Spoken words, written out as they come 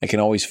I can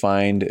always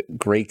find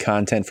great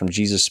content from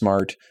Jesus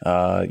Smart.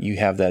 You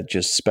have that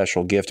just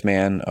special gift,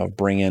 man, of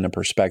bringing a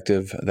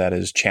perspective that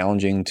is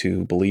challenging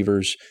to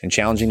believers and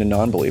challenging to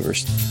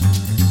non-believers.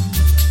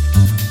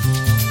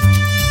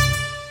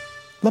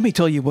 Let me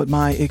tell you what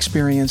my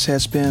experience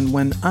has been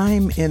when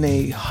I'm in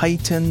a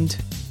heightened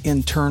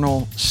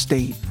internal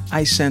state.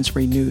 I sense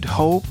renewed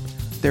hope.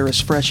 There is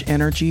fresh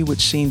energy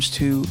which seems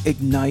to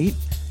ignite.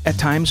 At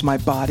times my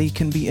body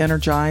can be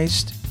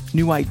energized.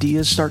 New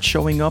ideas start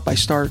showing up. I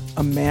start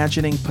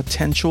imagining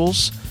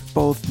potentials,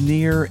 both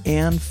near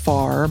and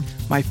far.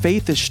 My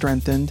faith is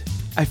strengthened.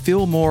 I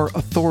feel more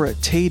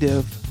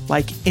authoritative,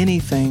 like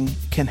anything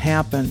can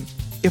happen.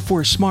 If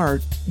we're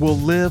smart, we'll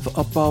live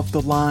above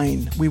the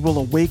line. We will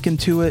awaken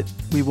to it,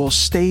 we will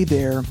stay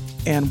there,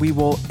 and we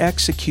will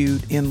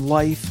execute in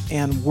life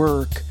and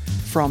work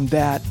from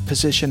that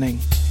positioning.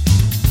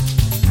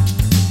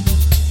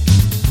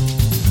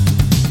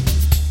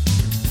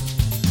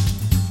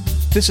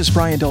 This is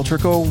Brian Del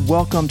Turco.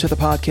 Welcome to the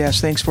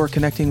podcast. Thanks for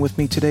connecting with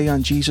me today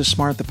on Jesus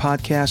Smart, the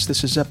podcast.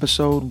 This is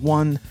episode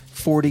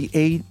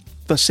 148.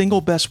 The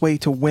single best way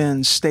to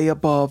win, stay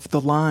above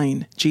the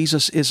line.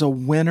 Jesus is a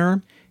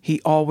winner. He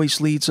always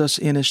leads us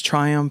in his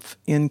triumph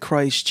in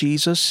Christ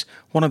Jesus.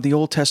 One of the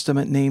Old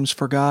Testament names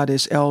for God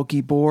is El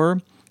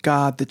Gibor,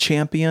 God the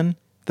champion.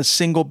 The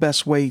single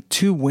best way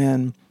to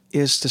win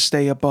is to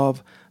stay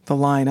above the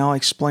line. I'll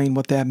explain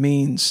what that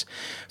means.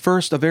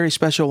 First, a very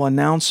special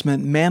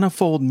announcement.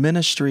 Manifold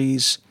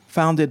Ministries,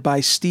 founded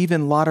by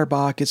Stephen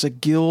Lauterbach, is a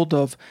guild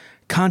of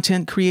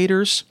content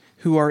creators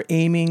who are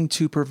aiming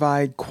to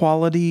provide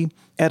quality,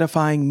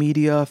 edifying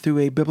media through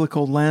a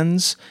biblical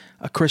lens,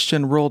 a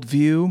Christian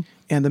worldview,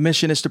 and the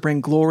mission is to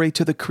bring glory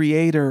to the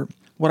Creator.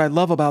 What I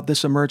love about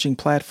this emerging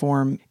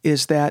platform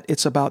is that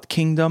it's about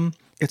kingdom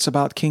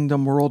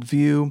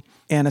worldview,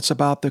 and it's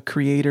about the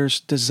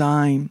Creator's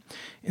design.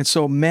 And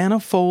so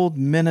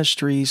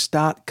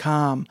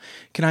manifoldministries.com.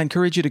 Can I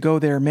encourage you to go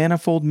there,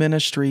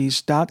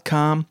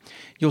 manifoldministries.com.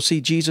 You'll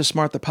see Jesus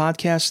Smart, the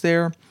podcast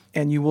there,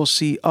 and you will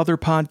see other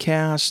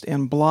podcasts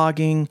and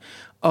blogging,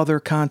 other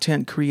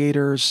content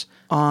creators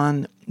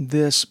on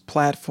this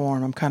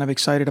platform. I'm kind of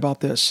excited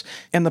about this.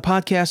 And the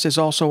podcast is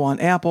also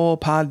on Apple,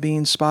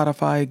 Podbean,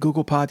 Spotify,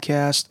 Google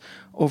Podcast,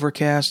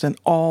 Overcast, and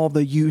all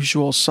the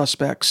usual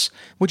suspects.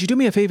 Would you do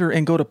me a favor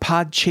and go to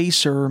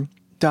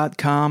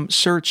podchaser.com,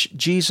 search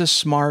Jesus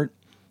Smart,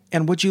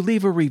 and would you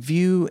leave a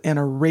review and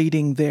a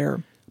rating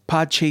there?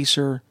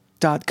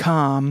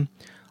 Podchaser.com.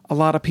 A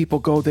lot of people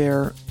go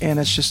there, and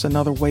it's just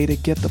another way to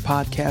get the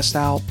podcast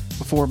out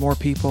before more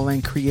people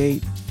and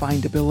create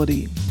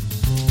findability.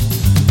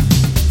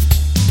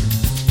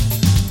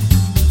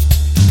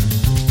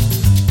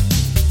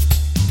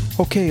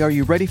 Okay, are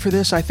you ready for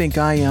this? I think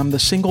I am. The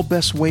single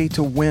best way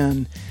to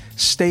win,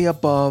 stay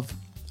above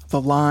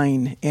the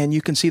line. And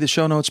you can see the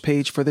show notes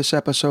page for this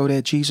episode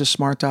at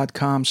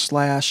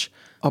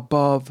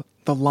jesussmart.com/above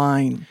the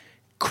line.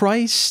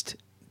 Christ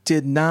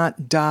did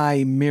not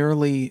die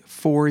merely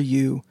for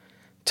you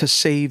to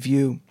save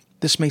you.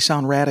 This may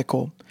sound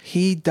radical.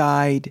 He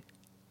died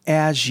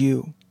as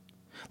you.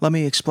 Let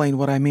me explain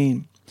what I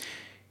mean.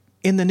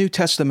 In the New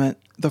Testament,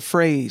 the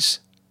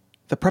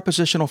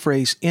prepositional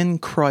phrase, in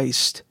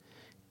Christ,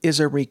 is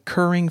a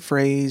recurring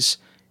phrase,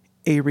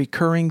 a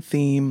recurring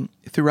theme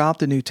throughout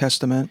the New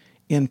Testament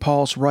in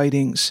Paul's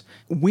writings.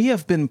 We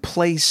have been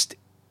placed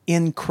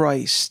in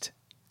Christ,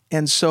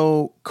 and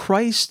so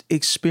Christ's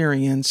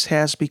experience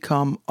has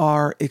become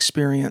our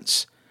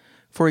experience.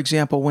 For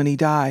example, when he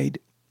died,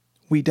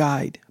 we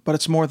died, but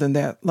it's more than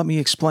that. Let me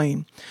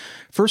explain.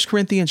 1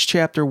 Corinthians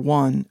chapter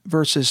 1,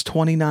 verses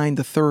 29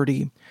 to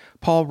 30,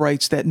 Paul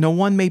writes that no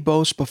one may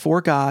boast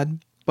before God,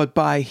 but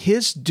by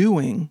his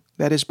doing,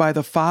 that is, by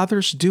the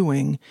Father's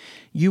doing,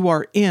 you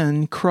are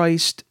in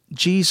Christ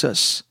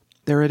Jesus.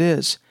 There it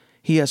is.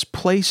 He has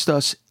placed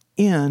us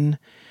in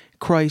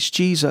Christ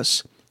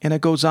Jesus. And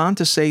it goes on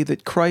to say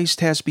that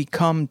Christ has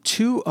become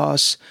to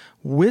us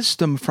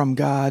wisdom from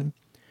God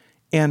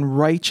and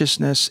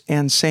righteousness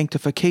and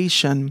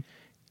sanctification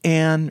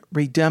and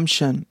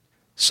redemption.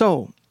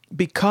 So,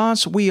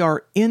 because we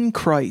are in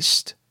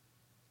Christ,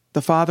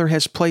 the Father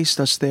has placed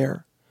us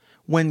there.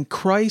 When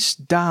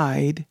Christ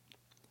died,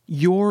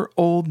 your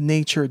old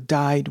nature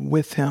died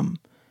with him.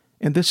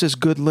 And this is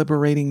good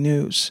liberating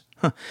news.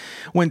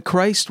 When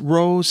Christ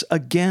rose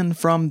again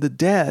from the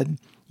dead,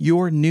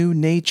 your new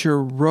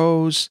nature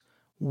rose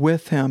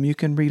with him. You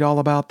can read all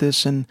about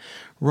this in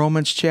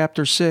Romans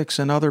chapter 6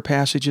 and other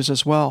passages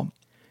as well.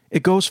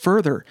 It goes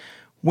further.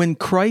 When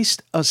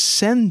Christ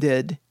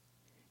ascended,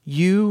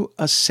 you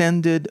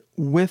ascended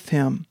with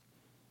him.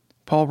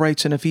 Paul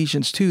writes in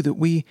Ephesians 2 that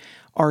we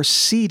are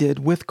seated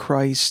with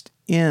Christ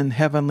in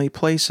heavenly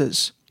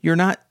places. You're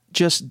not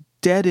just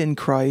dead in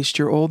Christ,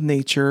 your old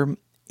nature,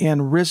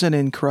 and risen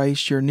in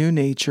Christ, your new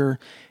nature,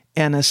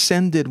 and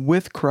ascended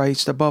with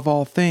Christ above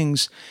all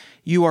things.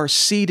 You are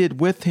seated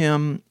with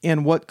him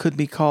in what could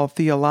be called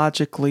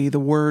theologically the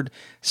word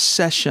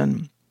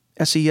session,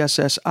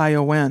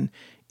 S-E-S-S-I-O-N.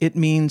 It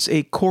means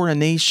a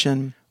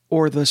coronation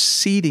or the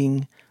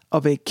seating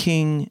of a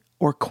king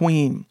or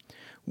queen.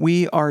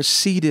 We are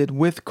seated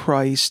with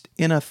Christ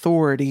in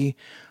authority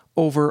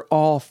over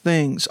all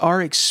things.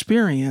 Our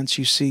experience,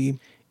 you see,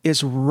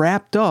 is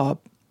wrapped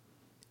up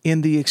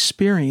in the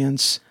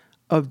experience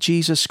of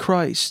Jesus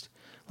Christ.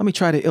 Let me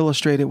try to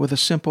illustrate it with a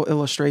simple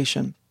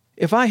illustration.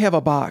 If I have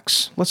a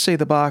box, let's say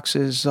the box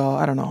is,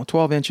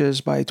 12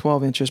 inches by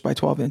 12 inches by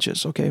 12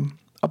 inches, okay?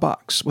 A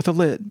box with a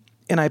lid.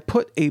 And I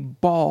put a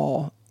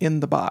ball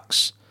in the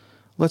box.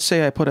 Let's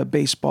say I put a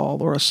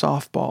baseball or a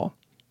softball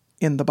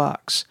in the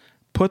box.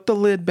 Put the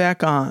lid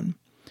back on.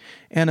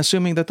 And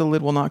assuming that the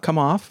lid will not come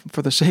off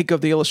for the sake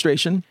of the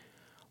illustration,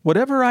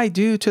 whatever I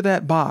do to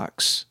that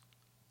box,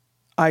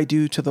 I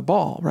do to the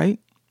ball, right?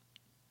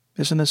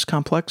 Isn't this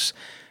complex?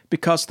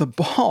 Because the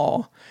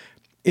ball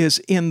is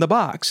in the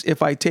box.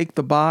 If I take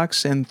the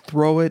box and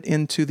throw it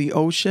into the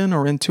ocean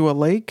or into a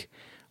lake,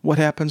 what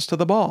happens to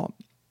the ball?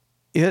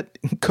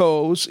 It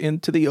goes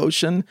into the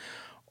ocean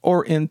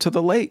or into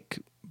the lake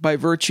by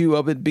virtue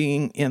of it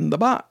being in the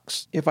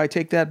box. If I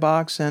take that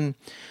box and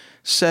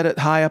set it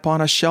high up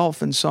on a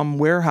shelf in some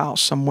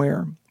warehouse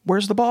somewhere,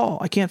 where's the ball?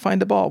 I can't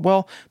find the ball.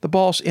 Well, the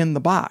ball's in the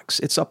box.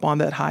 It's up on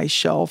that high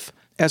shelf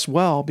as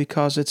well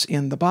because it's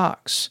in the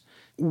box.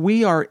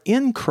 We are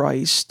in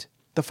Christ.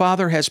 The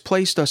Father has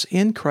placed us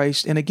in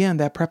Christ. And again,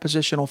 that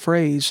prepositional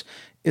phrase,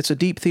 it's a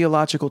deep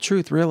theological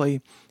truth,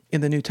 really,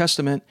 in the New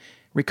Testament,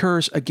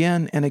 recurs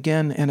again and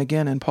again and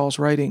again in Paul's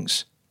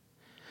writings.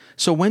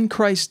 So when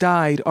Christ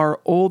died, our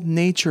old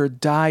nature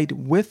died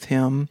with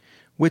him,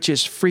 which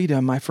is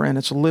freedom, my friend.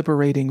 It's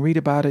liberating. Read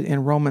about it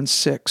in Romans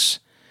 6.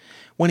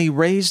 When he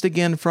raised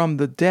again from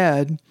the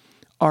dead,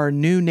 our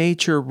new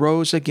nature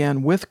rose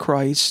again with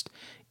Christ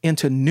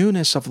into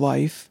newness of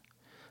life,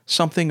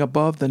 something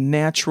above the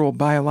natural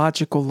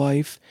biological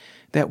life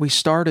that we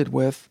started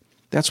with.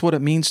 That's what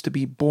it means to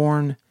be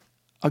born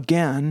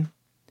again.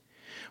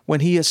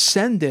 When he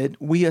ascended,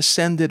 we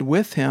ascended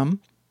with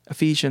him,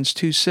 Ephesians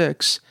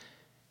 2:6,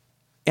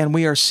 and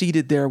we are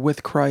seated there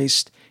with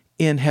Christ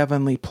in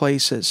heavenly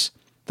places,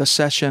 the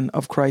session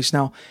of Christ.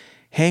 Now,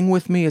 hang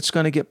with me, it's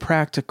going to get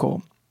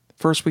practical.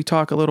 First, we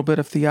talk a little bit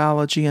of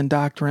theology and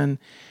doctrine,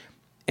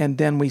 and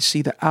then we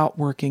see the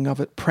outworking of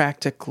it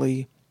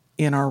practically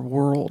in our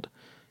world,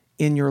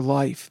 in your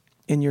life,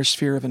 in your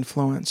sphere of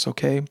influence,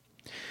 okay?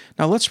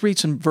 Now, let's read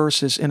some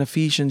verses in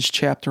Ephesians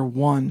chapter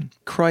 1.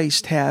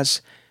 Christ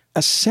has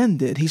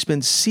ascended. He's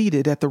been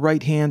seated at the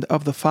right hand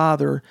of the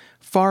Father,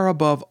 far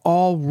above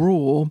all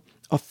rule,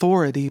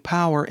 authority,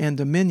 power, and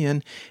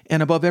dominion,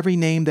 and above every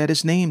name that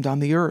is named on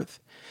the earth,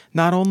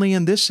 not only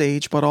in this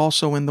age, but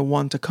also in the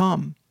one to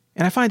come.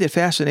 And I find it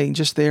fascinating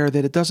just there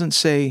that it doesn't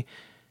say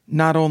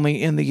not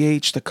only in the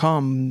age to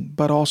come,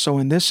 but also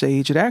in this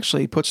age. It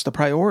actually puts the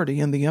priority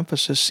and the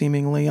emphasis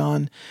seemingly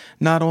on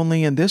not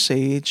only in this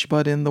age,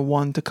 but in the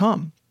one to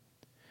come.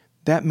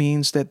 That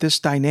means that this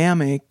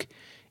dynamic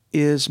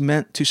is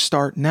meant to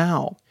start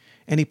now.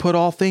 And he put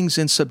all things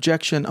in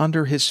subjection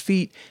under his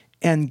feet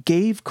and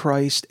gave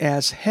Christ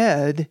as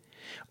head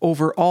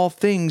over all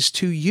things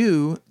to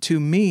you, to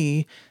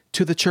me,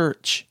 to the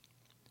church,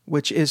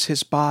 which is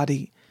his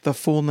body, the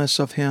fullness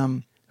of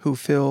him who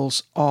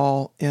fills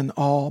all in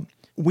all.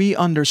 We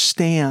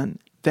understand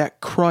that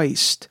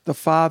Christ, the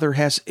Father,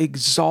 has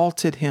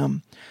exalted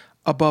him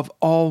above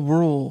all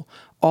rule,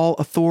 all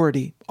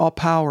authority, all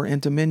power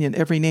and dominion,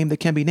 every name that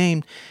can be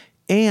named.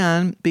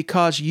 And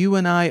because you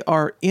and I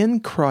are in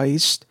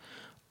Christ,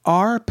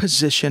 our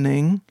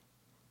positioning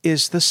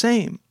is the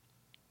same.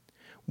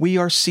 We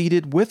are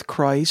seated with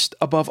Christ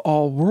above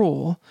all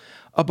rule,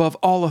 above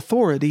all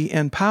authority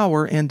and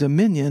power and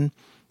dominion,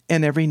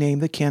 and every name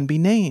that can be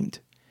named.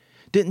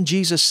 Didn't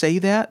Jesus say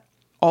that?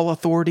 All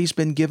authority's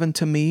been given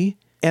to me,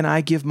 and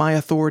I give my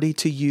authority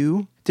to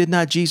you. Did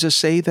not Jesus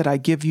say that I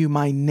give you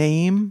my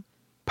name,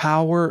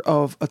 power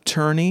of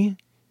attorney?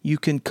 You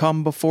can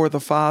come before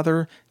the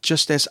Father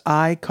just as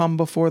I come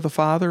before the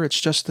Father. It's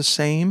just the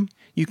same.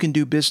 You can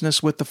do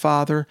business with the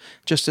Father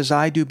just as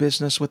I do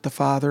business with the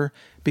Father,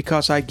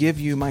 because I give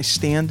you my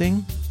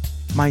standing,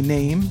 my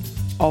name.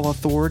 All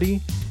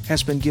authority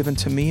has been given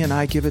to me, and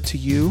I give it to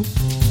you.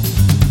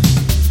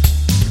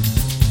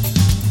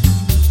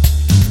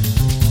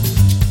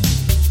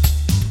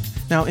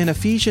 Now, in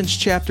Ephesians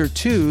chapter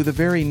 2, the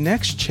very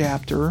next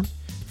chapter,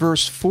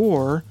 verse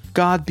 4,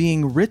 God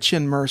being rich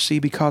in mercy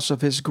because of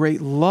his great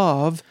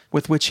love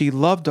with which he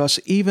loved us,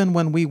 even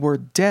when we were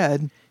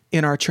dead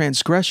in our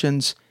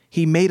transgressions,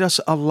 he made us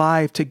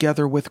alive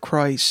together with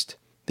Christ.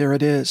 There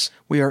it is.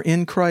 We are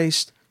in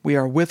Christ. We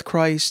are with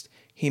Christ.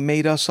 He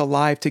made us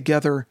alive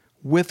together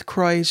with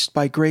Christ.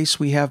 By grace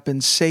we have been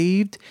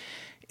saved,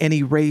 and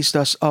he raised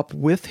us up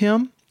with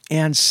him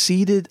and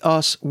seated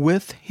us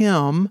with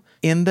him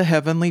in the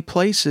heavenly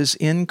places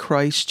in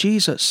Christ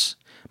Jesus.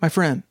 My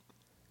friend,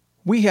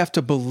 we have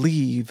to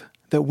believe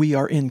that we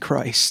are in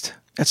Christ.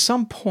 At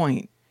some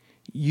point,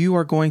 you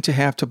are going to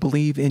have to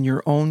believe in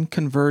your own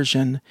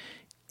conversion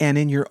and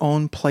in your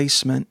own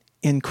placement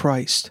in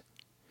Christ,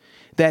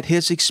 that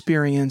his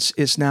experience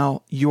is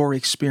now your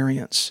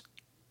experience.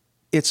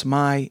 It's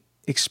my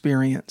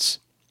experience.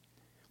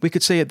 We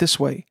could say it this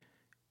way: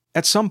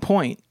 at some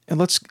point, and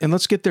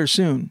let's get there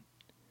soon.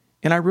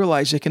 And I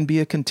realize it can be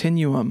a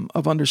continuum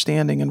of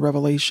understanding and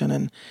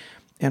revelation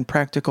and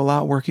practical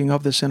outworking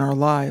of this in our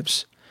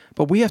lives.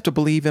 But we have to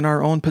believe in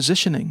our own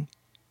positioning.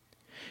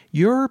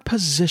 Your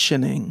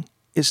positioning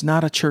is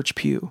not a church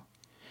pew.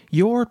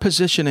 Your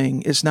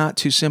positioning is not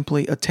to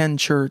simply attend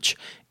church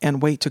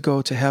and wait to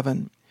go to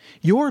heaven.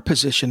 Your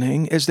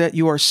positioning is that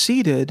you are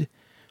seated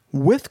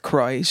with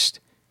Christ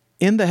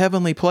in the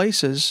heavenly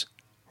places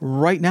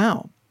right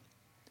now.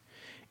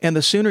 And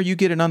the sooner you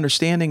get an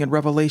understanding and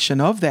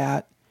revelation of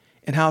that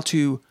and how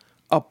to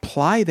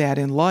apply that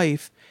in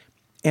life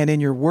and in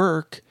your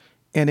work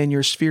and in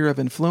your sphere of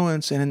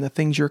influence and in the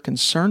things you're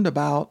concerned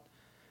about,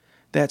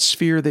 that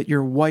sphere that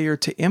you're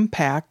wired to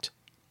impact,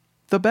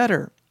 the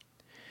better.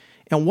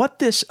 And what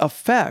this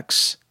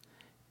affects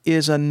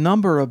is a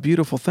number of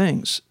beautiful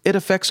things. It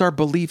affects our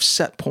belief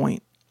set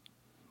point.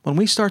 When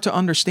we start to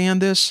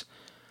understand this,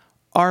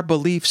 our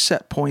belief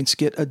set points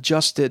get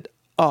adjusted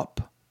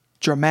up,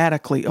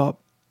 dramatically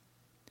up.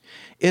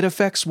 It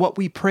affects what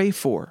we pray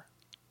for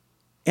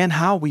and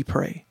how we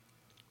pray.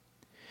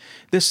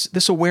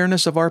 This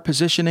awareness of our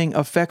positioning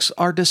affects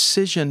our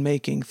decision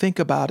making. Think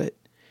about it.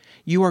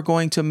 You are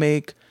going to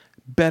make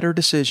better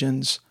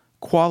decisions,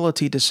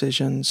 quality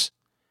decisions,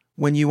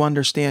 when you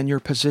understand your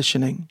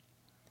positioning.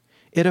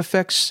 It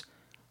affects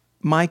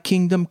my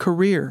kingdom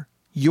career,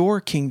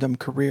 your kingdom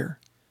career.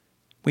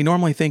 We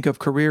normally think of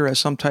career as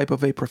some type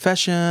of a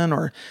profession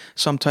or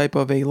some type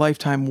of a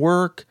lifetime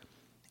work,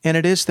 and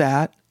it is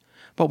that,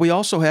 but we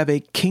also have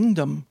a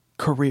kingdom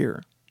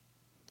career.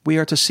 We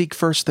are to seek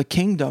first the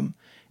kingdom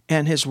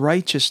and His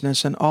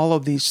righteousness, and all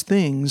of these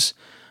things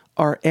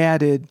are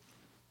added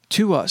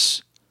to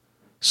us.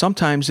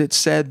 Sometimes it's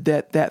said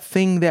that that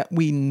thing that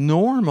we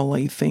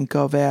normally think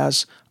of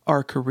as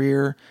our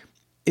career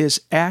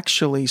is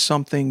actually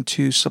something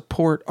to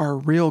support our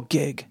real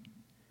gig,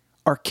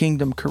 our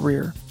kingdom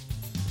career.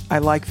 I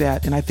like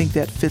that, and I think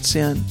that fits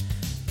in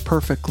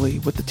perfectly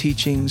with the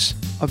teachings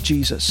of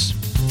Jesus.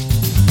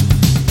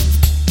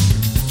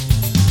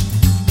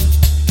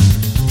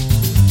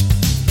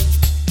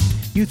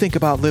 You think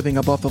about living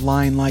above the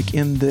line like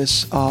in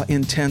this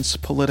intense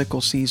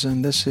political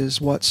season. This is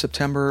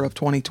September of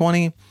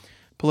 2020.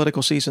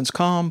 Political seasons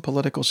come,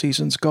 political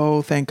seasons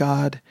go, thank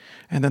God,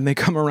 and then they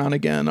come around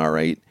again, all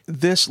right?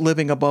 This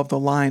living above the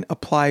line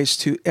applies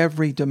to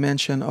every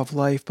dimension of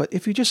life, but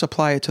if you just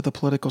apply it to the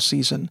political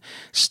season,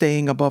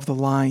 staying above the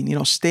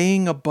line,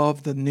 staying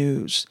above the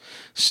news,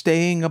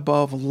 staying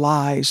above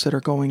lies that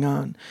are going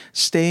on,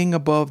 staying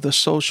above the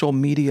social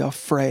media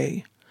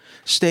fray,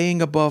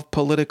 staying above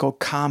political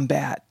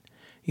combat,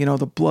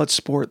 the blood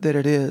sport that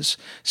it is,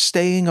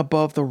 staying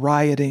above the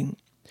rioting,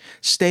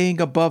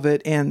 staying above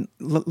it and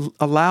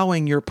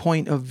allowing your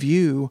point of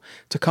view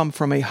to come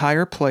from a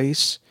higher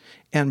place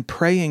and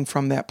praying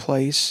from that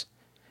place,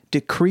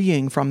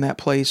 decreeing from that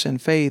place in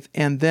faith,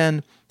 and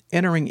then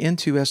entering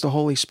into, as the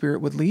Holy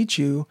Spirit would lead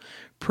you,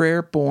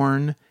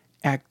 prayer-born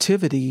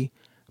activity,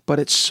 but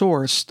it's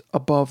sourced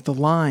above the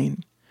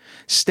line.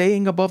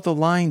 Staying above the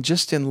line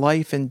just in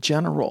life in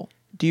general.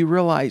 Do you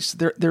realize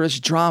there is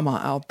drama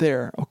out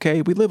there,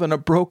 okay? We live in a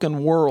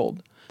broken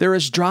world. There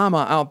is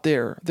drama out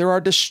there. There are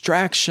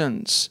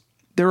distractions.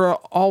 There are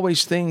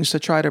always things to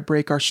try to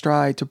break our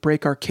stride, to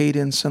break our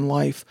cadence in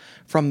life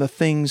from the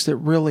things that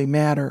really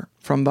matter,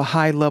 from the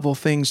high-level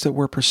things that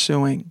we're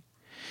pursuing.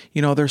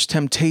 There's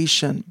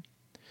temptation.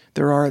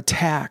 There are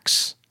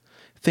attacks,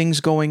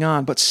 things going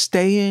on. But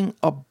staying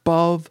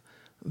above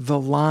the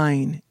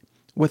line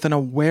with an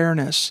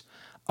awareness,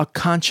 a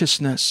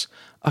consciousness,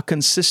 a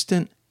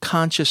consistent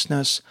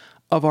consciousness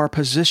of our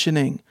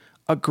positioning,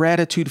 a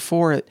gratitude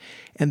for it,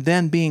 and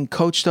then being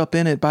coached up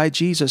in it by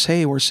Jesus.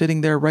 Hey, we're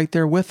sitting there right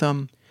there with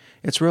Him.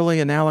 It's really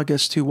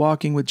analogous to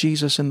walking with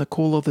Jesus in the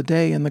cool of the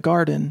day in the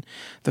garden,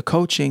 the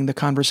coaching, the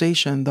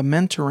conversation, the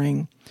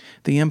mentoring,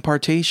 the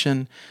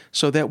impartation,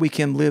 so that we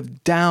can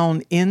live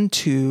down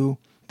into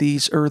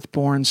these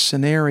earthborn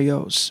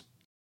scenarios.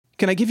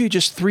 Can I give you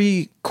just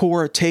 3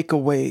 core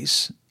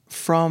takeaways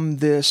from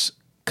this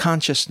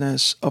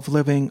consciousness of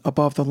living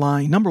above the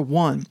line? Number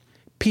 1,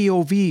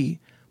 POV,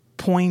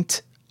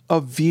 point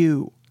of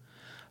view.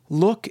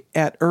 Look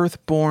at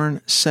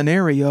earthborn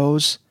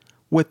scenarios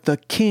with the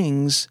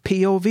King's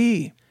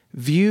POV.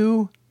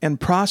 View and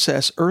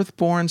process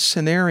earthborn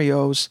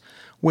scenarios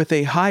with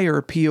a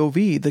higher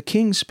POV, the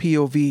King's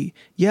POV.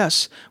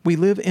 Yes, we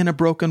live in a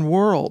broken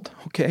world,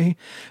 okay?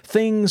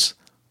 Things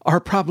are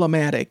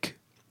problematic.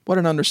 What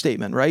an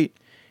understatement, right?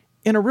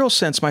 In a real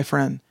sense, my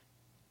friend,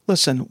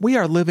 listen, we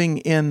are living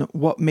in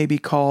what may be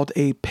called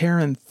a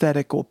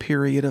parenthetical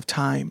period of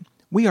time.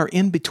 We are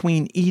in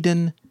between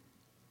Eden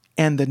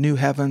and the new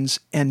heavens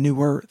and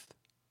new earth.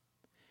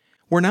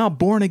 We're now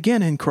born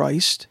again in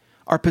Christ.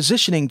 Our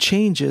positioning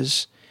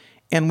changes,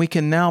 and we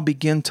can now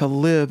begin to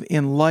live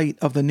in light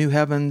of the new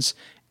heavens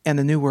and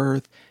the new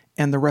earth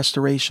and the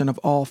restoration of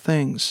all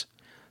things.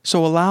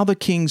 So allow the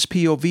King's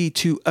POV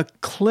to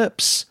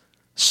eclipse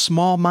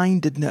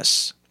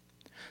small-mindedness,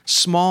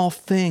 small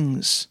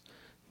things,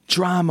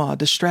 drama,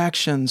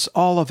 distractions,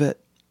 all of it.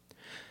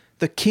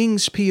 The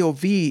king's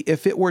POV,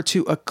 if it were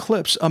to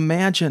eclipse,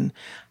 imagine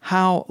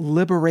how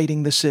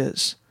liberating this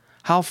is,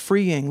 how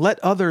freeing. Let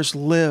others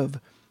live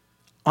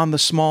on the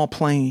small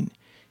plane.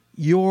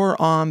 You're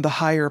on the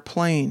higher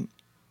plane.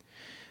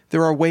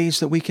 There are ways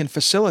that we can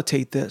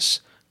facilitate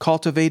this,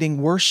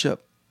 cultivating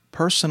worship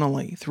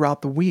personally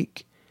throughout the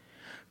week,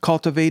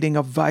 cultivating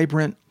a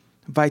vibrant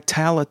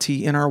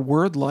vitality in our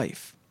word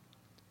life,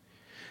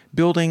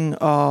 building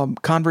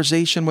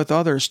conversation with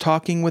others,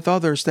 talking with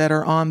others that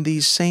are on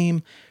these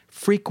same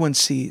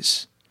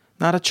frequencies,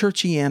 not a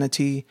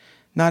churchianity,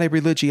 not a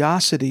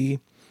religiosity,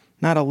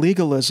 not a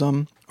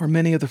legalism, or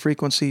many of the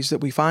frequencies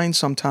that we find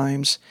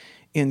sometimes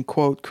in,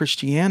 quote,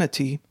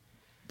 Christianity.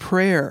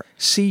 Prayer.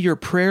 See your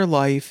prayer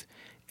life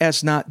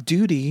as not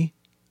duty,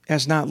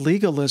 as not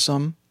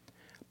legalism,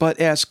 but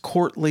as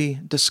courtly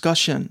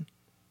discussion.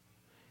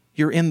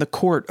 You're in the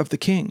court of the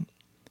king.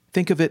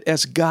 Think of it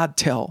as God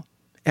tell,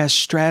 as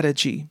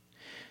strategy.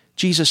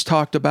 Jesus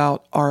talked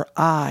about our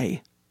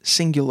eye,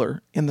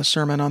 singular, in the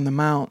Sermon on the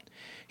Mount.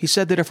 He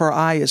said that if our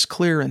eye is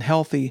clear and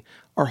healthy,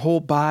 our whole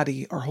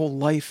body, our whole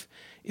life,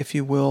 if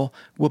you will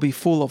be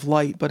full of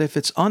light. But if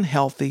it's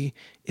unhealthy,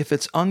 if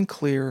it's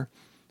unclear,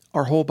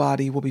 our whole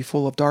body will be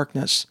full of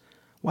darkness.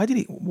 What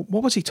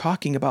was he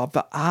talking about?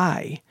 The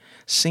eye,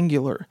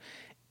 singular.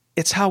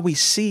 It's how we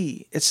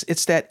see.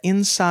 It's that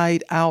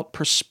inside-out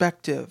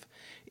perspective.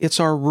 It's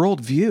our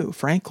worldview,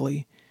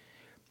 frankly.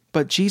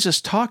 But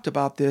Jesus talked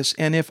about this,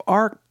 and if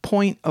our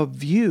point of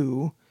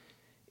view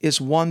is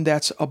one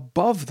that's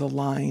above the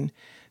line,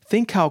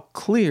 think how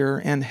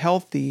clear and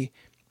healthy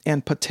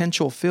and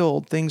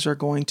potential-filled things are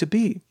going to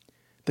be.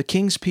 The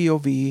king's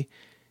POV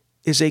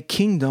is a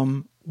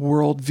kingdom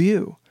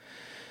worldview.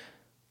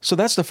 So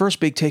that's the first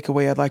big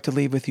takeaway I'd like to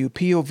leave with you.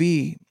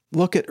 POV,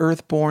 look at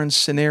earthborn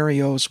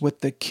scenarios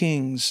with the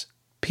king's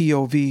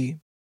POV.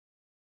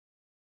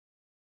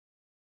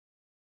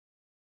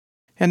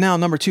 And now,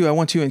 number 2, I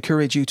want to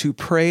encourage you to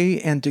pray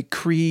and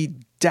decree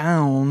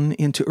down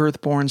into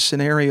earthborn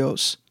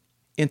scenarios,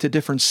 into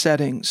different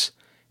settings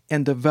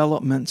and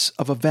developments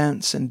of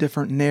events and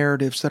different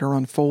narratives that are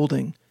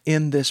unfolding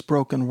in this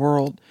broken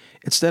world.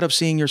 Instead of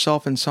seeing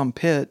yourself in some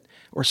pit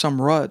or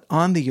some rut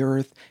on the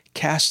earth,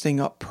 casting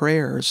up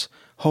prayers,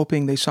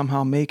 hoping they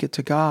somehow make it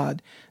to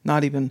God,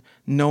 not even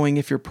knowing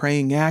if you're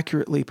praying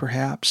accurately,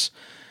 perhaps.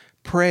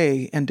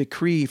 Pray and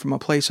decree from a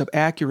place of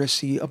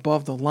accuracy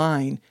above the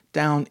line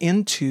down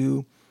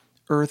into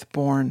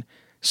earthborn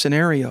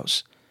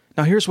scenarios.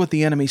 Now, here's what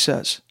the enemy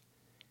says.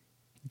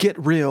 Get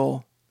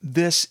real.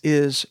 This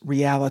is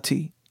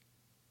reality.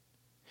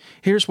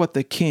 Here's what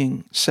the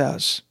king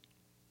says.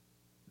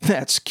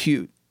 That's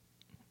cute.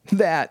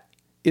 That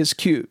is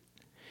cute.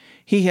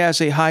 He has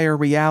a higher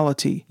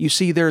reality. You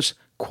see, there's,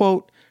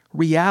 quote,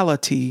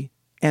 reality,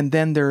 and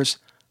then there's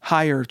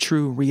higher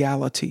true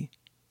reality,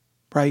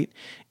 right?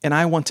 And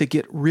I want to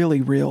get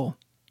really real.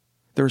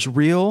 There's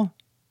real,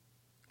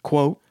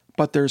 quote,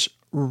 but there's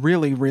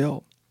really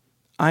real.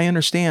 I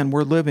understand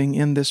we're living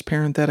in this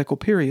parenthetical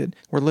period.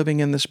 We're living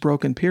in this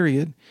broken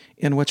period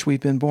in which we've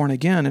been born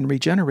again and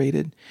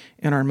regenerated,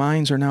 and our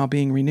minds are now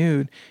being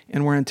renewed,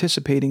 and we're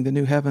anticipating the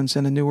new heavens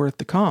and a new earth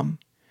to come.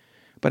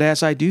 But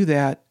as I do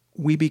that,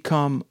 we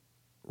become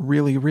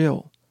really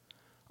real.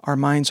 Our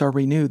minds are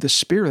renewed. The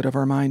spirit of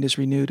our mind is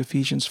renewed,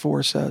 Ephesians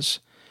 4 says.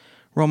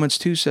 Romans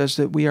 2 says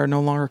that we are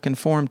no longer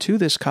conformed to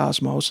this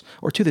cosmos,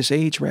 or to this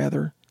age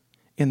rather,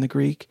 in the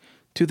Greek,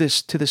 to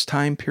this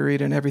time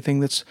period and everything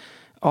that's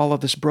all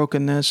of this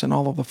brokenness and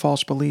all of the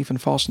false belief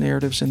and false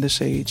narratives in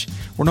this age.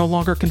 We're no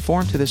longer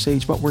conformed to this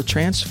age, but we're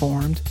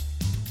transformed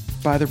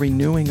by the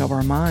renewing of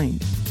our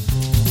mind.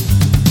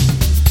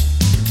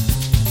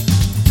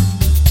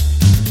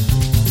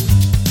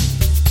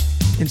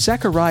 In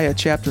Zechariah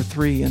chapter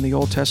 3 in the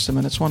Old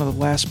Testament, it's one of the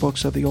last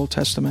books of the Old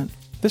Testament.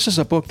 This is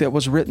a book that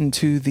was written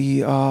to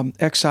the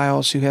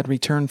exiles who had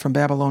returned from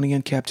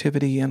Babylonian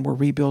captivity and were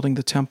rebuilding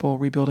the temple,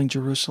 rebuilding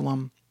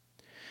Jerusalem.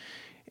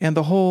 And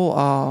the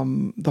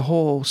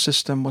whole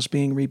system was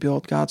being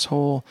rebuilt. God's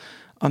whole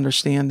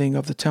understanding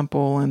of the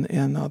temple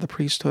and the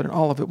priesthood, and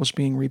all of it was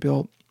being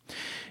rebuilt.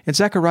 In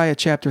Zechariah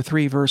chapter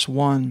 3, verse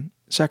 1,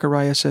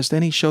 Zechariah says,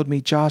 "Then he showed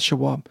me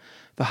Joshua,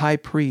 the high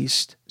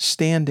priest,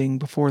 standing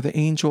before the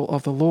angel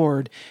of the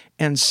Lord,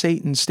 and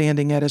Satan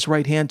standing at his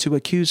right hand to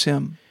accuse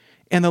him.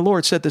 And the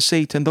Lord said to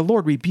Satan, 'The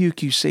Lord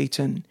rebuke you,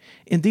 Satan.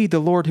 Indeed, the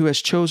Lord who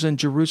has chosen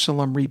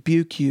Jerusalem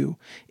rebuke you.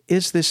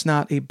 Is this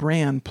not a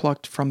brand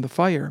plucked from the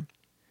fire?'"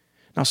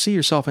 Now see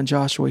yourself in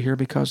Joshua here,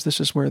 because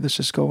this is where this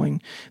is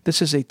going. This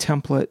is a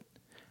template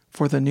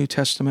for the New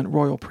Testament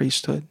royal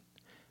priesthood.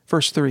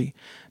 Verse 3,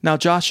 "Now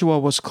Joshua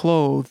was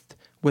clothed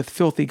with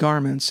filthy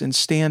garments and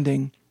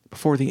standing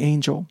before the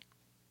angel.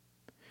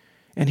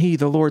 And he,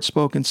 the Lord,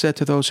 spoke and said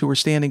to those who were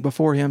standing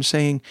before him,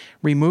 saying,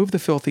 'Remove the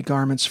filthy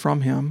garments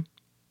from him.'"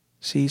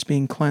 See, he's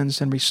being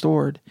cleansed and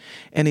restored.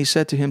 "And he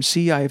said to him,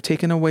 'See, I have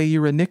taken away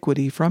your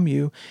iniquity from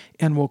you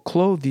and will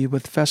clothe you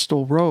with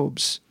festal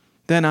robes.'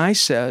 Then I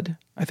said,"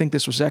 I think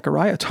this was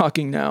Zechariah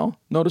talking now.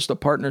 Notice the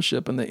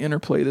partnership and the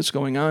interplay that's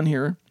going on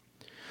here.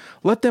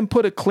 Let them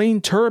put a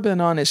clean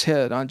turban on his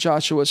head, on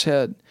Joshua's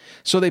head.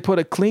 So they put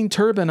a clean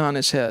turban on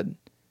his head,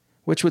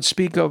 which would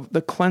speak of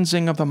the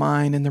cleansing of the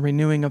mind and the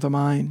renewing of the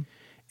mind,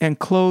 and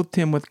clothed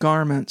him with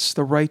garments,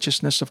 the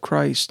righteousness of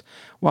Christ,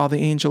 while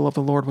the angel of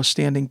the Lord was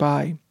standing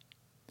by.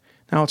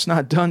 Now it's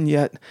not done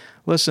yet.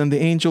 Listen,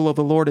 the angel of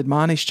the Lord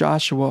admonished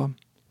Joshua,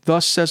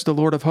 "Thus says the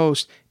Lord of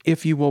hosts,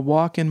 if you will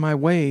walk in my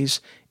ways,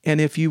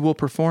 and if you will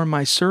perform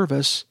my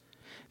service,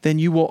 then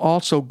you will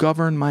also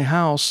govern my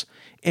house,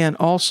 and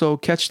also,"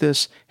 catch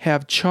this,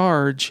 "have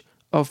charge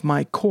of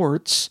my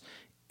courts,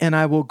 and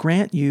I will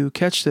grant you,"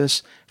 catch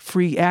this,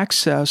 "free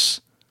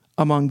access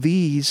among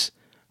these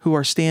who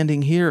are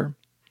standing here."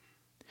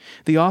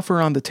 The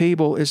offer on the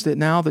table is that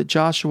now that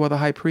Joshua the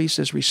high priest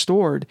is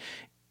restored,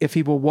 if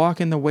he will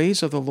walk in the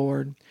ways of the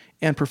Lord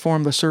and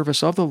perform the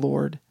service of the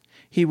Lord,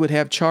 he would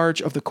have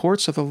charge of the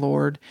courts of the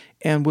Lord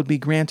and would be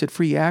granted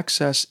free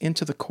access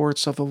into the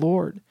courts of the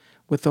Lord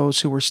with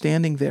those who were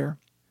standing there.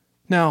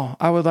 Now,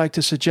 I would like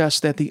to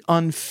suggest that the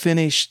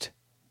unfinished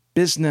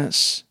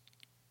business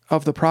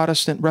of the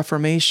Protestant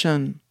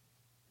Reformation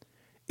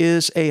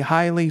is a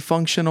highly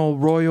functional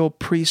royal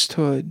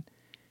priesthood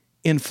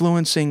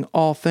influencing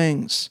all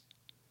things.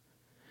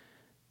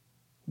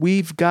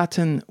 We got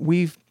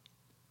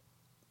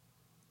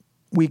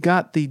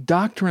the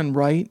doctrine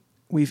right.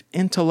 We've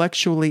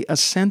intellectually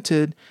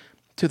assented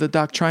to the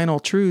doctrinal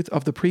truth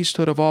of the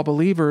priesthood of all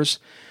believers,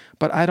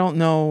 but I don't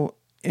know,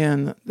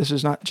 and this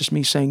is not just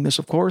me saying this,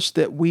 of course,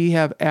 that we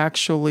have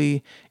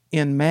actually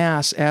in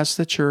mass as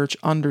the church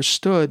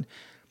understood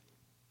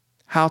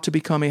how to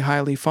become a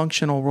highly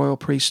functional royal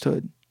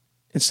priesthood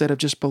instead of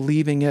just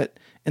believing it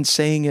and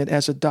saying it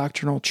as a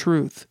doctrinal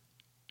truth.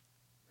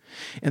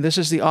 And this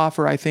is the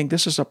offer, I think,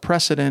 this is a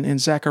precedent in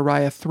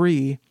Zechariah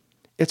 3.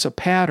 It's a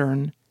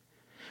pattern.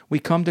 We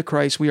come to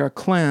Christ, we are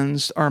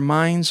cleansed, our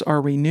minds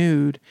are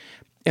renewed,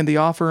 and the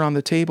offer on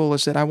the table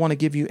is that I want to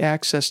give you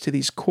access to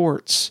these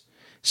courts.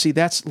 See,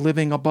 that's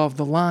living above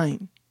the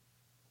line.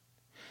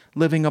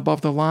 Living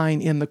above the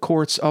line in the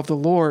courts of the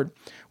Lord,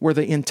 where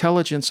the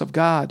intelligence of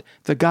God,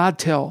 the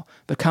God-tell,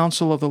 the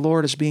counsel of the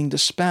Lord is being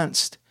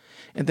dispensed.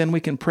 And then we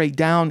can pray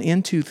down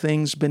into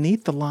things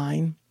beneath the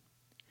line,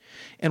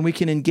 and we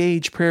can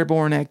engage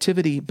prayer-born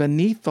activity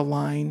beneath the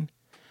line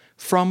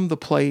from the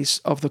place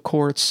of the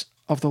courts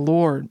of the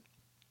Lord.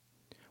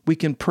 We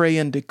can pray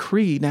and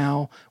decree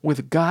now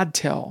with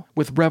God-tell,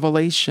 with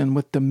revelation,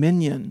 with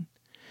dominion.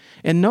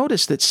 And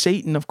notice that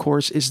Satan, of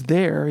course, is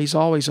there. He's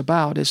always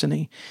about, isn't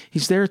he?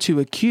 He's there to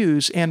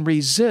accuse and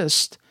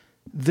resist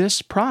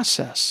this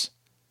process.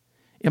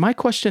 And my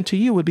question to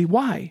you would be,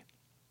 why?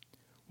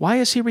 Why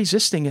is he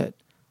resisting it?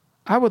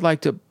 I would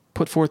like to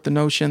put forth the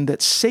notion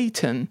that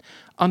Satan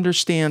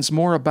understands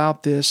more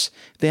about this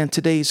than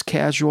today's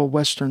casual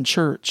Western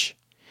church.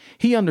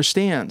 He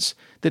understands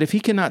that if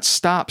he cannot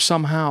stop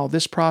somehow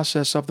this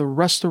process of the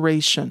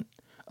restoration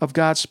of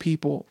God's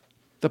people,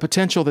 the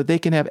potential that they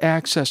can have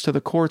access to the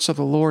courts of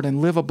the Lord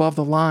and live above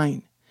the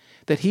line,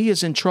 that he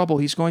is in trouble.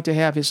 He's going to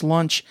have his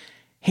lunch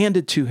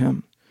handed to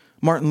him.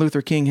 Martin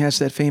Luther King has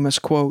that famous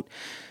quote,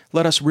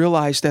 "Let us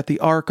realize that the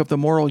arc of the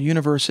moral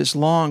universe is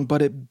long,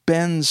 but it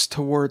bends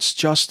towards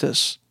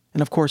justice."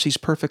 And of course, he's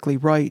perfectly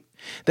right.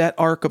 That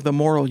arc of the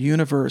moral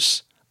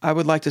universe, I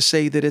would like to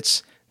say that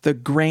it's the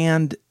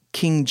grand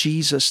King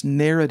Jesus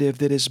narrative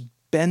that is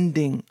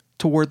bending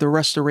toward the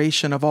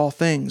restoration of all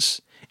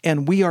things.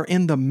 And we are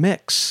in the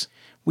mix.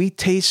 We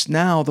taste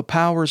now the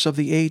powers of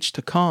the age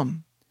to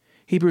come.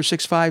 Hebrews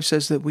 6:5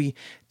 says that we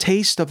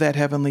taste of that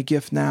heavenly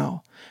gift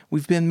now.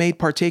 We've been made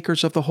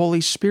partakers of the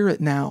Holy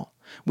Spirit now.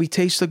 We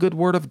taste the good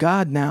word of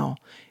God now.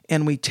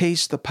 And we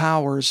taste the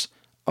powers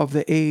of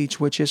the age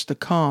which is to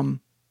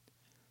come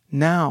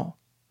now.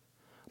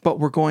 But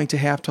we're going to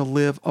have to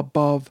live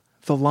above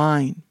the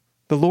line.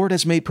 The Lord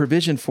has made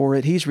provision for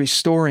it. He's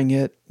restoring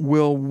it.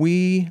 Will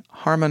we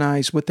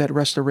harmonize with that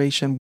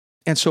restoration?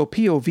 And so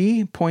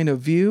POV, point of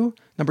view.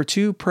 Number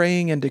 2,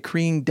 praying and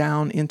decreeing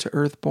down into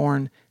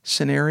earthborn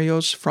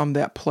scenarios from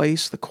that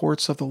place, the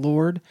courts of the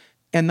Lord.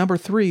 And number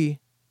 3,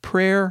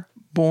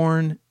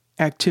 prayer-born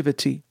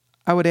activity.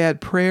 I would add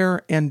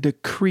prayer and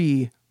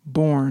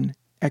decree-born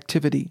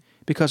activity,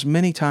 because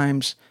many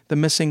times the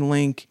missing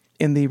link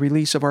in the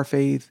release of our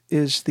faith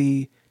is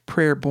the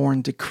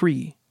prayer-born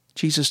decree.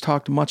 Jesus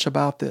talked much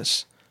about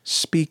this,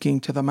 speaking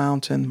to the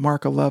mountain,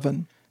 Mark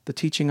 11. The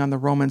teaching on the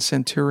Roman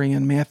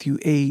centurion, Matthew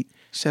 8,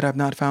 said, "I've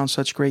not found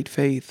such great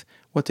faith."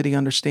 What did he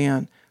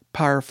understand?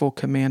 Powerful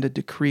commanded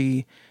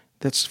decree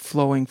that's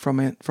flowing from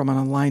an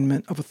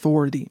alignment of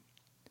authority.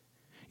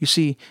 You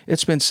see,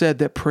 it's been said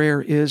that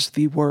prayer is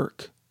the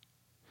work.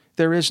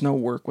 There is no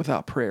work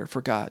without prayer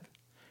for God.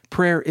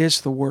 Prayer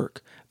is the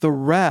work. The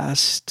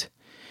rest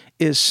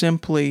is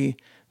simply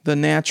the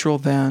natural,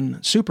 then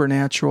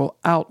supernatural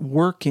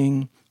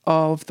outworking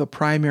of the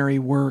primary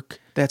work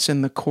that's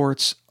in the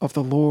courts of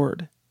the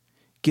Lord.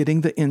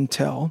 Getting the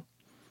intel,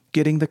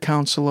 getting the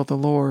counsel of the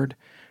Lord,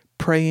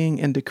 praying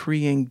and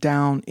decreeing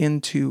down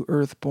into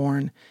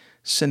earthborn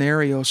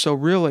scenarios. So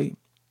really,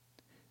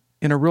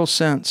 in a real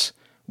sense,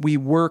 We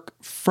work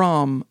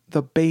from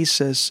the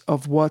basis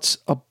of what's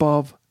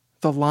above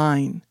the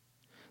line.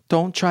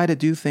 Don't try to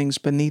do things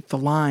beneath the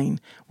line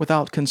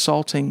without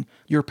consulting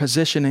your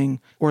positioning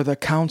or the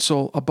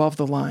counsel above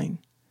the line.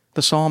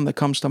 The psalm that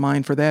comes to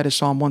mind for that is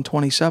Psalm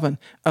 127.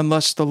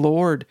 Unless the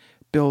Lord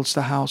builds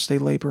the house, they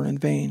labor in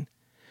vain.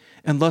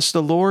 Unless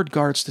the Lord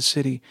guards the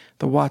city,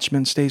 the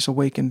watchman stays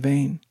awake in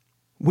vain.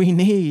 We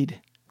need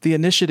the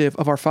initiative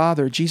of our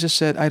Father. Jesus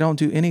said, I don't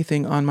do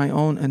anything on my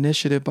own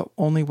initiative, but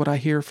only what I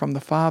hear from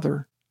the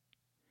Father.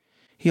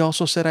 He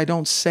also said, I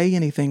don't say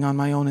anything on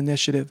my own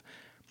initiative,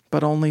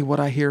 but only what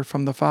I hear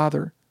from the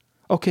Father.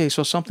 Okay,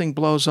 so something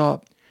blows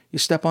up. You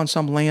step on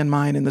some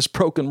landmine in this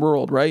broken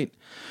world, right?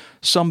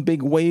 Some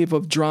big wave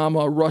of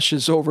drama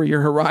rushes over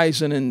your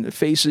horizon and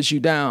faces you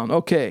down.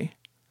 Okay,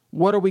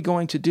 what are we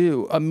going to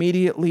do?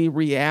 Immediately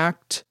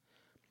react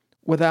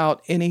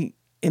without any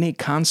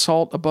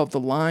consult above the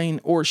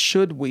line? Or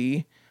should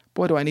we,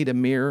 boy, do I need a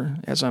mirror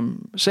as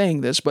I'm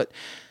saying this, but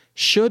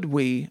should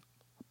we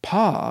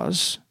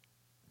pause,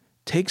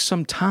 take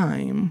some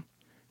time,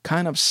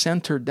 kind of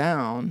center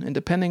down, and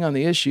depending on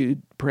the issue,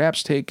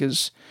 perhaps take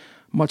as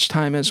much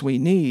time as we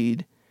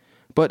need,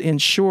 but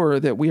ensure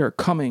that we are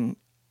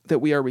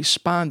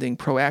responding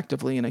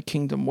proactively in a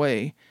kingdom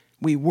way.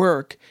 We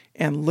work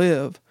and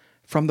live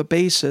from the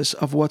basis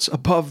of what's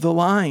above the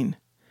line.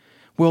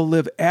 We'll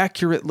live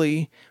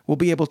accurately. We'll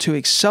be able to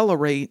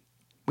accelerate.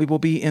 We will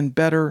be in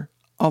better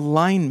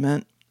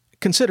alignment.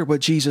 Consider what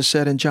Jesus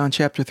said in John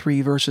chapter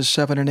 3, verses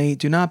 7 and 8.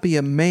 Do not be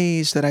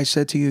amazed that I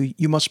said to you,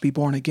 you must be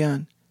born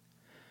again.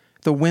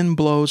 The wind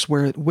blows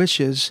where it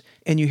wishes,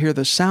 and you hear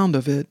the sound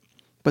of it,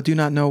 but do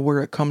not know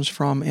where it comes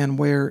from and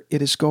where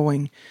it is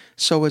going.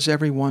 So is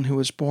everyone who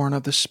is born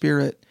of the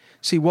Spirit.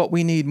 See, what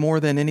we need more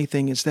than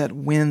anything is that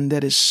wind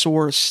that is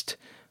sourced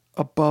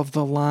above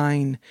the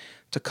line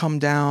to come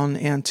down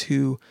and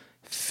to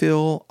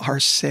fill our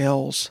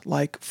sails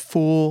like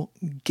full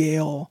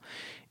gale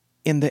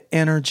in the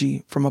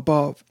energy from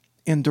above,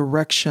 in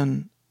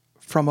direction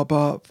from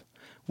above.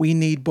 We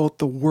need both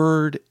the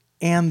word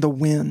and the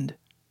wind.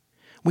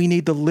 We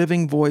need the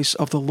living voice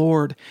of the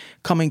Lord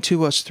coming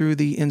to us through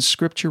the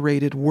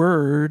inscripturated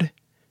word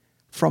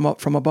from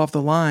above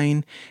the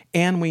line,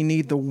 and we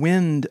need the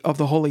wind of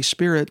the Holy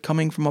Spirit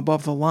coming from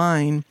above the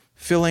line,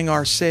 filling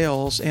our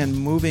sails and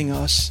moving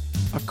us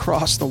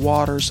across the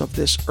waters of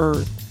this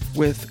earth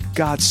with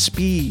God's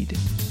speed.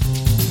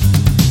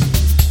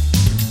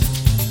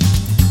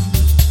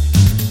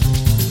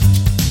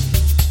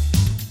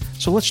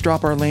 So let's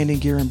drop our landing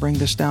gear and bring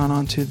this down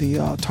onto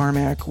the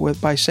tarmac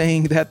by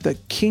saying that the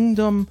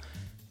kingdom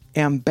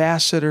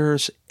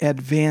ambassador's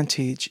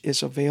advantage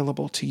is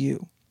available to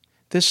you.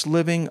 This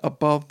living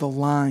above the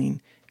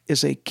line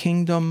is a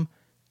kingdom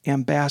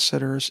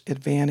ambassador's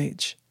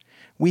advantage.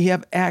 We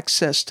have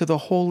access to the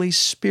Holy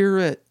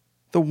Spirit,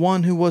 the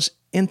one who was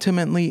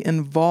intimately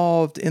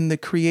involved in the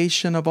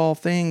creation of all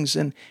things,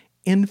 an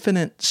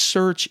infinite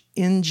search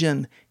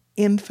engine,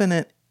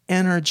 infinite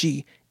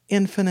energy,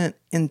 infinite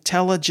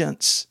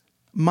intelligence,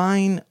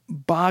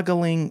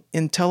 mind-boggling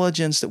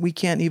intelligence that we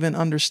can't even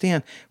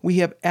understand. We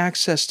have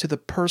access to the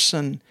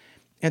person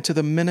and to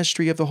the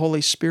ministry of the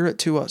Holy Spirit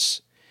to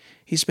us.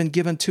 He's been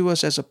given to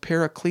us as a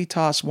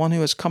parakletos, one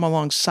who has come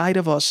alongside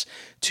of us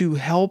to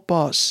help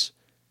us.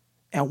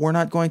 And we're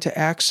not going to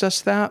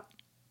access that?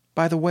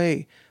 By the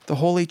way, the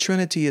Holy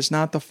Trinity is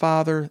not the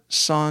Father,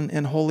 Son,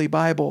 and Holy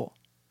Bible.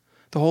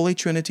 The Holy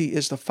Trinity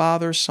is the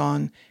Father,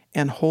 Son,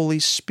 and Holy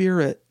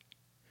Spirit.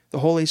 The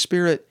Holy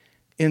Spirit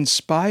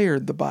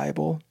inspired the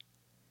Bible,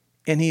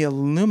 and He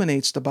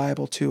illuminates the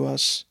Bible to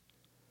us,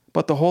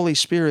 but the Holy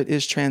Spirit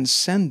is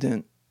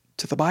transcendent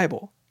to the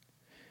Bible.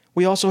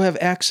 We also have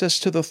access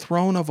to the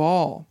throne of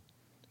all.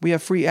 We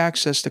have free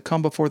access to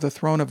come before the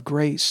throne of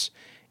grace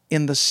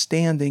in the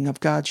standing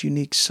of God's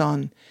unique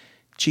Son,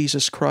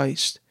 Jesus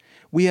Christ.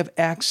 We have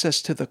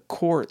access to the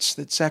courts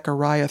that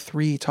Zechariah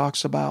 3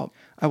 talks about.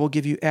 I will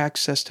give you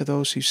access to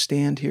those who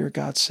stand here,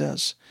 God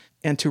says,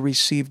 and to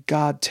receive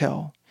God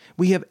tell.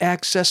 We have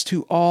access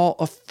to all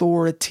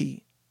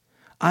authority.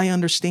 I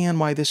understand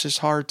why this is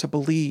hard to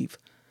believe.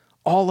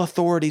 All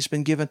authority has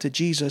been given to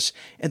Jesus,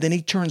 and then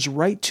He turns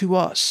right to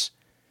us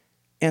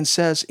and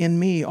says, in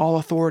me, all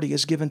authority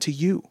is given to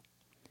you.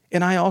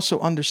 And I also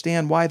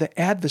understand why the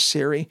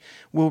adversary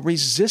will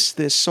resist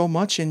this so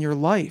much in your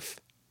life.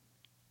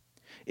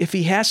 If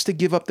he has to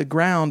give up the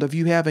ground of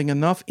you having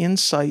enough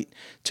insight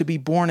to be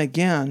born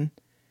again,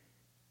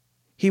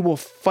 he will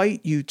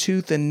fight you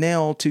tooth and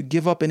nail to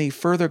give up any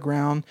further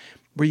ground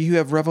where you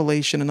have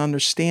revelation and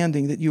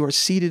understanding that you are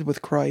seated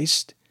with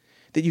Christ,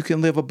 that you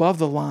can live above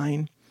the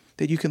line,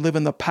 that you can live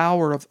in the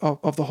power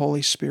of the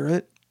Holy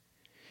Spirit.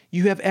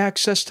 You have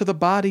access to the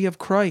body of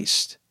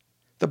Christ.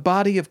 The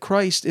body of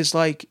Christ is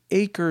like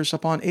acres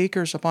upon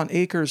acres upon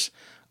acres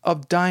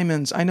of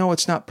diamonds. I know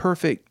it's not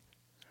perfect.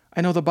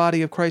 I know the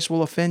body of Christ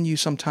will offend you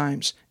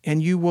sometimes,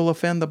 and you will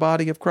offend the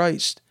body of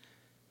Christ.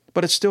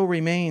 But it still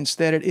remains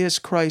that it is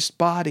Christ's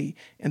body,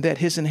 and that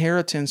His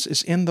inheritance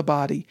is in the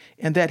body,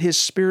 and that His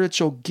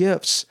spiritual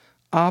gifts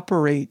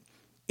operate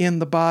in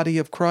the body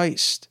of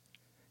Christ.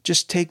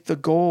 just take the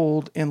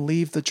gold and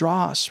leave the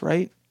dross,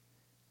 right?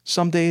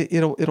 Someday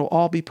it'll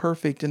all be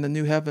perfect in the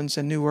new heavens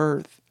and new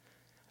earth.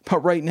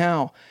 But right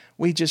now,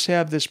 we just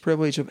have this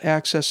privilege of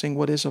accessing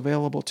what is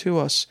available to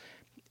us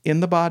in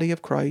the body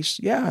of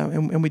Christ. Yeah,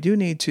 and we do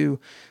need to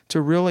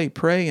really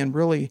pray and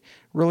really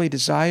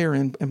desire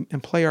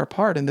and play our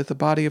part, and that the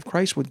body of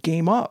Christ would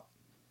game up,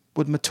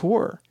 would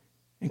mature,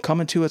 and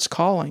come into its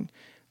calling.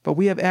 But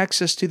we have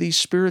access to these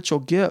spiritual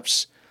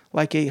gifts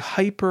like a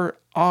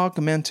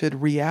hyper-augmented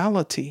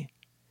reality.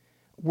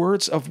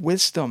 Words of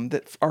wisdom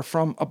that are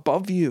from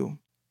above you.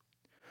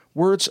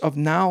 Words of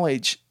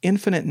knowledge,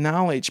 infinite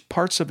knowledge,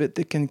 parts of it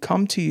that can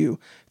come to you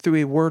through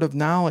a word of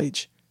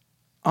knowledge.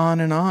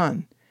 On and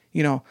on.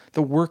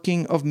 The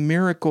working of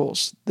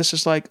miracles. This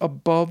is like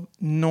above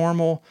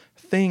normal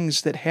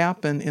things that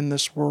happen in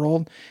this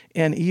world,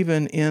 and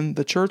even in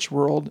the church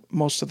world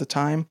most of the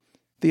time,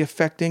 the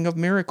effecting of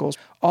miracles.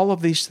 All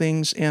of these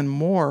things and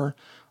more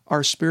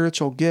are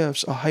spiritual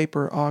gifts, a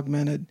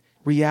hyper-augmented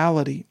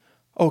reality.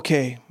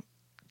 Okay,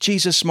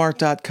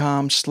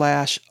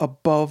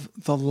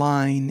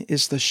 JesusSmart.com/above-the-line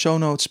is the show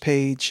notes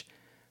page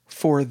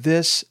for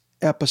this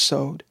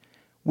episode.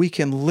 We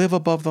can live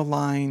above the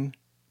line,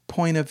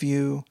 point of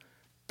view,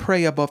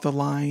 pray above the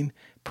line,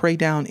 pray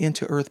down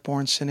into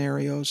earthborn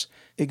scenarios,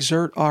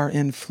 exert our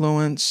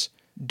influence,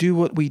 do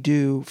what we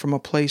do from a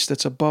place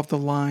that's above the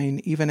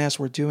line, even as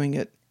we're doing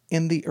it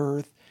in the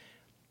earth.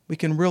 We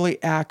can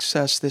really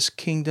access this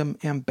kingdom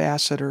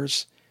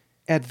ambassador's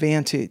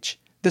advantage.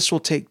 This will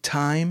take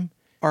time.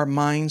 Our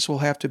minds will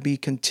have to be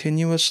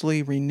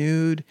continuously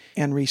renewed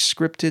and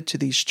rescripted to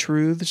these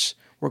truths.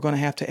 We're going to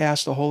have to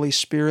ask the Holy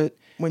Spirit.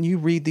 When you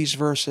read these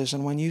verses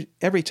and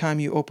every time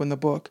you open the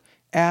book,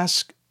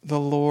 ask the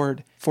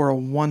Lord for a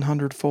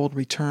 100-fold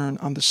return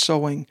on the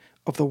sowing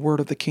of the word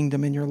of the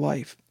kingdom in your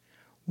life.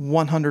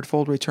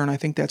 100-fold return. I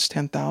think that's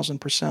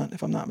 10,000%,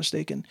 if I'm not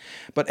mistaken.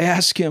 But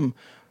ask him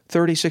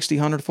 30, 60,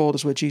 100-fold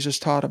is what Jesus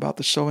taught about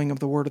the sowing of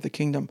the word of the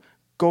kingdom.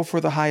 Go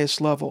for the highest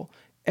level.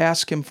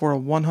 Ask him for a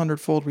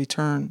 100-fold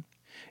return.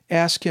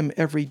 Ask him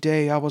every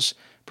day. I was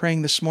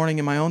praying this morning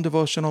in my own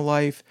devotional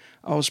life.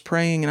 I was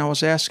praying and I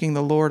was asking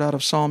the Lord out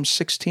of Psalm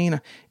 16.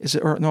 It's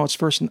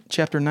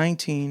chapter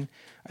 19.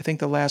 I think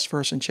the last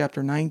verse in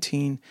chapter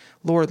 19.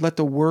 Lord, let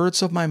the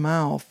words of my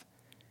mouth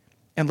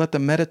and let the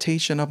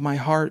meditation of my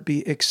heart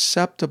be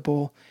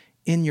acceptable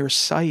in your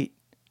sight,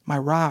 my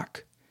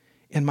rock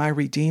and my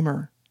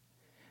redeemer.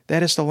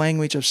 That is the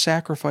language of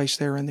sacrifice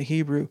there in the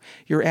Hebrew.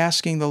 You're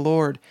asking the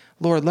Lord,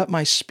 let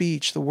my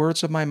speech, the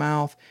words of my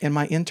mouth, and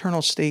my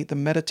internal state, the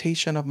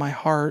meditation of my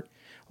heart,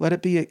 let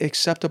it be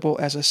acceptable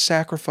as a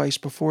sacrifice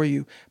before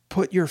you.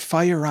 Put your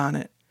fire on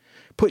it.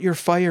 Put your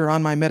fire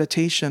on my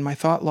meditation, my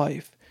thought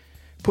life.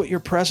 Put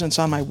your presence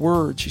on my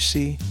words, you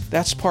see.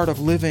 That's part of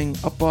living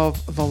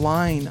above the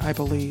line, I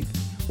believe.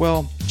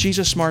 Well,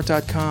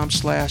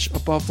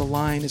 JesusSmart.com/above the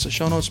line is a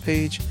show notes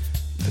page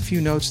with a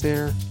few notes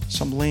there,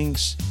 some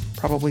links,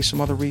 probably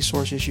some other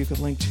resources you could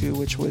link to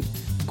which would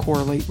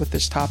correlate with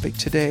this topic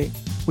today.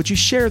 Would you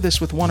share this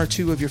with one or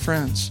two of your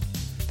friends?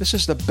 This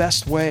is the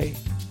best way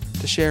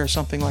to share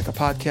something like a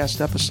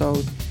podcast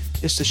episode,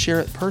 is to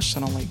share it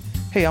personally.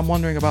 Hey, I'm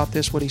wondering about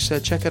this, what he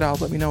said. Check it out.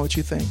 Let me know what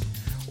you think.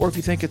 Or if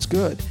you think it's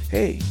good,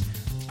 hey,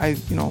 I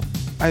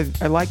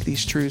like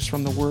these truths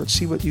from the Word.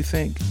 See what you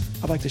think.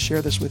 I'd like to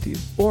share this with you.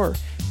 Or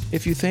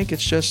if you think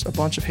it's just a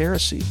bunch of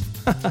heresy,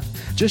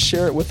 just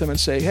share it with them and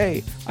say,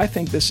 hey, I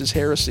think this is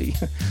heresy.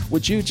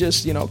 Would you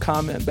just,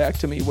 comment back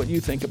to me what you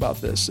think about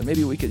this? And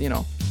maybe we could,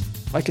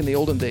 like in the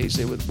olden days,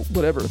 they would,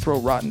 throw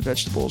rotten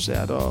vegetables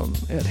at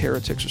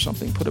heretics or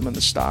something, put them in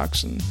the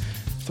stocks and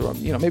throw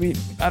them, maybe,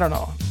 I don't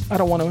know. I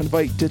don't want to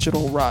invite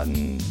digital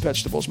rotten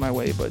vegetables my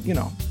way, but,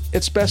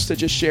 it's best to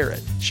just share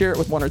it. Share it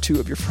with one or two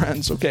of your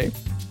friends, okay?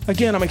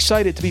 Again, I'm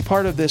excited to be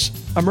part of this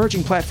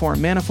emerging platform,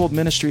 Manifold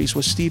Ministries,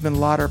 with Stephen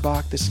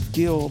Lauterbach, this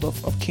guild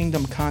of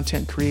kingdom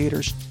content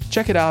creators.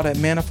 Check it out at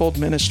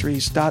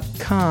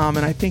manifoldministries.com,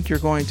 and I think you're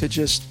going to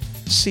just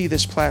see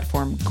this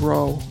platform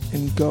grow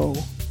and go.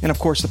 And of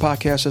course, the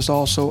podcast is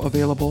also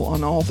available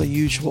on all the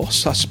usual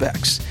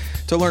suspects.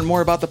 To learn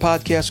more about the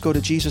podcast, go to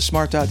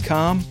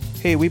JesusSmart.com.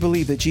 Hey, we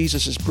believe that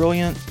Jesus is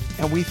brilliant,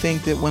 and we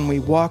think that when we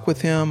walk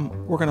with him,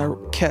 we're going to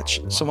catch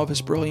some of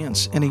his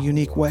brilliance in a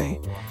unique way.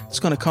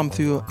 It's going to come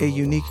through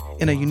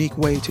in a unique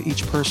way to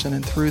each person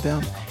and through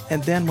them.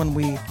 And then when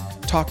we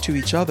talk to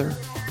each other,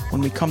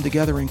 when we come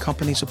together in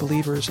companies of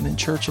believers and in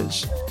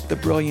churches, the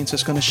brilliance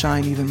is going to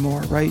shine even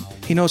more, right?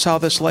 He knows how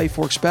this life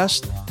works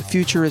best. The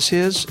future is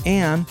his,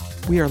 and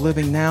we are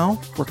living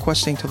now,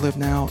 requesting to live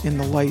now in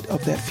the light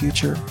of that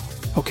future.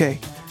 Okay,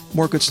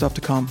 more good stuff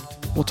to come.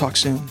 We'll talk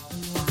soon.